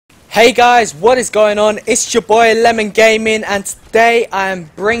Hey guys, what is going on? It's your boy Lemon Gaming, and today I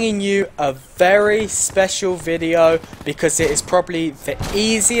am bringing you a very special video because it is probably the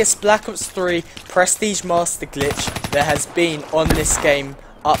easiest Black Ops 3 Prestige Master glitch there has been on this game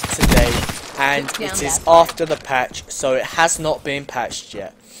up to date, and it is after the patch, so it has not been patched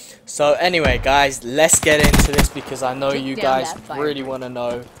yet. So anyway guys, let's get into this because I know you guys really want to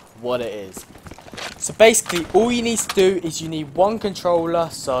know what it is. So basically all you need to do is you need one controller.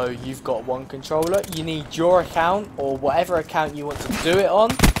 So you've got one controller, you need your account or whatever account you want to do it on.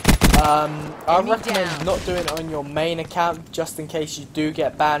 I recommend not doing it on your main account just in case you do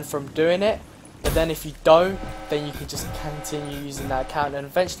get banned from doing it, but then if you don't, then you can just continue using that account, and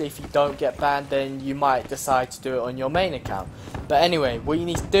eventually if you don't get banned then you might decide to do it on your main account. But anyway, what you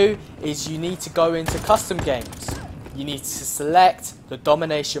need to do is you need to go into custom games, you need to select the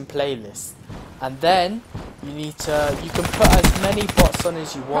domination playlist, and then you can put as many bots on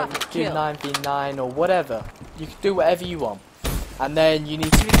as you want. You can do 9v9 or whatever. You can do whatever you want. And then you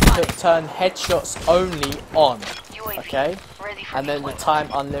need to turn headshots only on. Okay? And then the time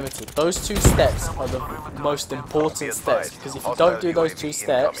unlimited. Those two steps are the most important steps, because if you don't do those two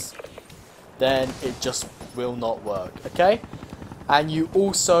steps, then it just will not work. Okay? And you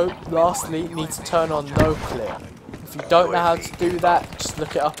also, lastly, need to turn on no clip. If you don't know how to do that, just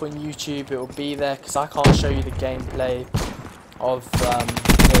look it up on YouTube, it will be there, because I can't show you the gameplay of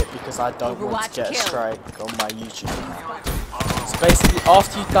it because I don't want to get a strike on my YouTube account. So basically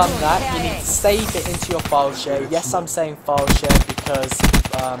after you've done that, you need to save it into your file share. Yes, I'm saying file share because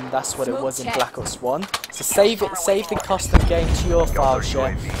that's what it was in Black Ops 1. So save the custom game to your file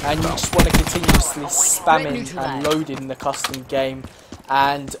share, and you just want to continuously spamming and loading the custom game.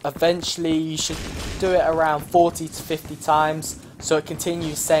 And eventually you should do it around 40 to 50 times, so it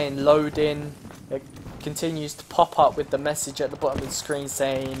continues saying loading, it continues to pop up with the message at the bottom of the screen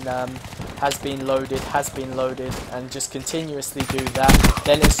saying has been loaded, and just continuously do that.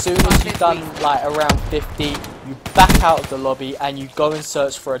 Then as soon as you've done like around 50, you back out of the lobby and you go and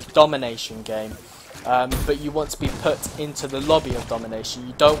search for a domination game. But you want to be put into the lobby of domination.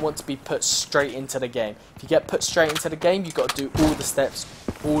 You don't want to be put straight into the game. If you get put straight into the game, you've got to do all the steps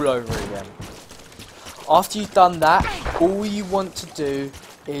all over again. After you've done that, all you want to do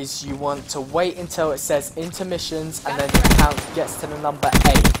is you want to wait until it says intermissions, and then the count gets to the number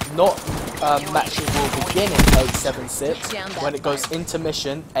 8. Not matches will begin in 876. When it goes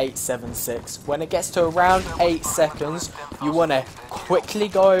intermission, 876. When it gets to around 8 seconds, you want to quickly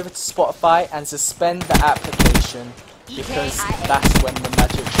go over to Spotify and suspend the application, because that's when the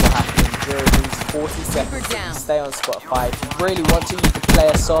magic will happen. During these 40 seconds that you stay on Spotify. If you really want to, you can play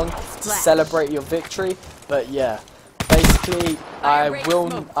a song to celebrate your victory. But yeah, basically I'm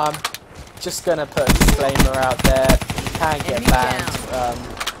just gonna put a disclaimer out there. You can get banned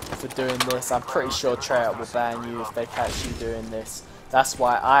for doing this. I'm pretty sure Treyarch will ban you if they catch you doing this. That's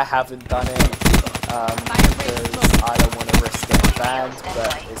why I haven't done it, because I don't want to risk getting banned.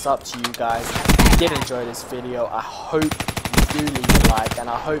 But it's up to you guys. If you did enjoy this video, I hope you do leave a like, and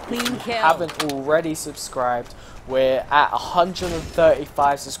I hope if you haven't already subscribed, we're at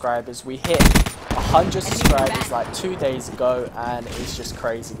 135 subscribers. We hit 100 subscribers like 2 days ago, and it's just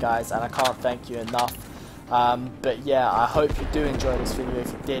crazy guys, and I can't thank you enough. But yeah, I hope you do enjoy this video.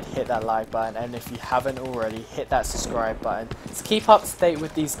 If you did, hit that like button, and if you haven't already, hit that subscribe button to keep up to date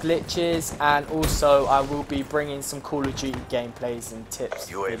with these glitches. And also I will be bringing some Call of Duty gameplays and tips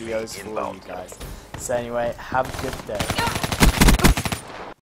videos for you guys. So anyway, have a good day.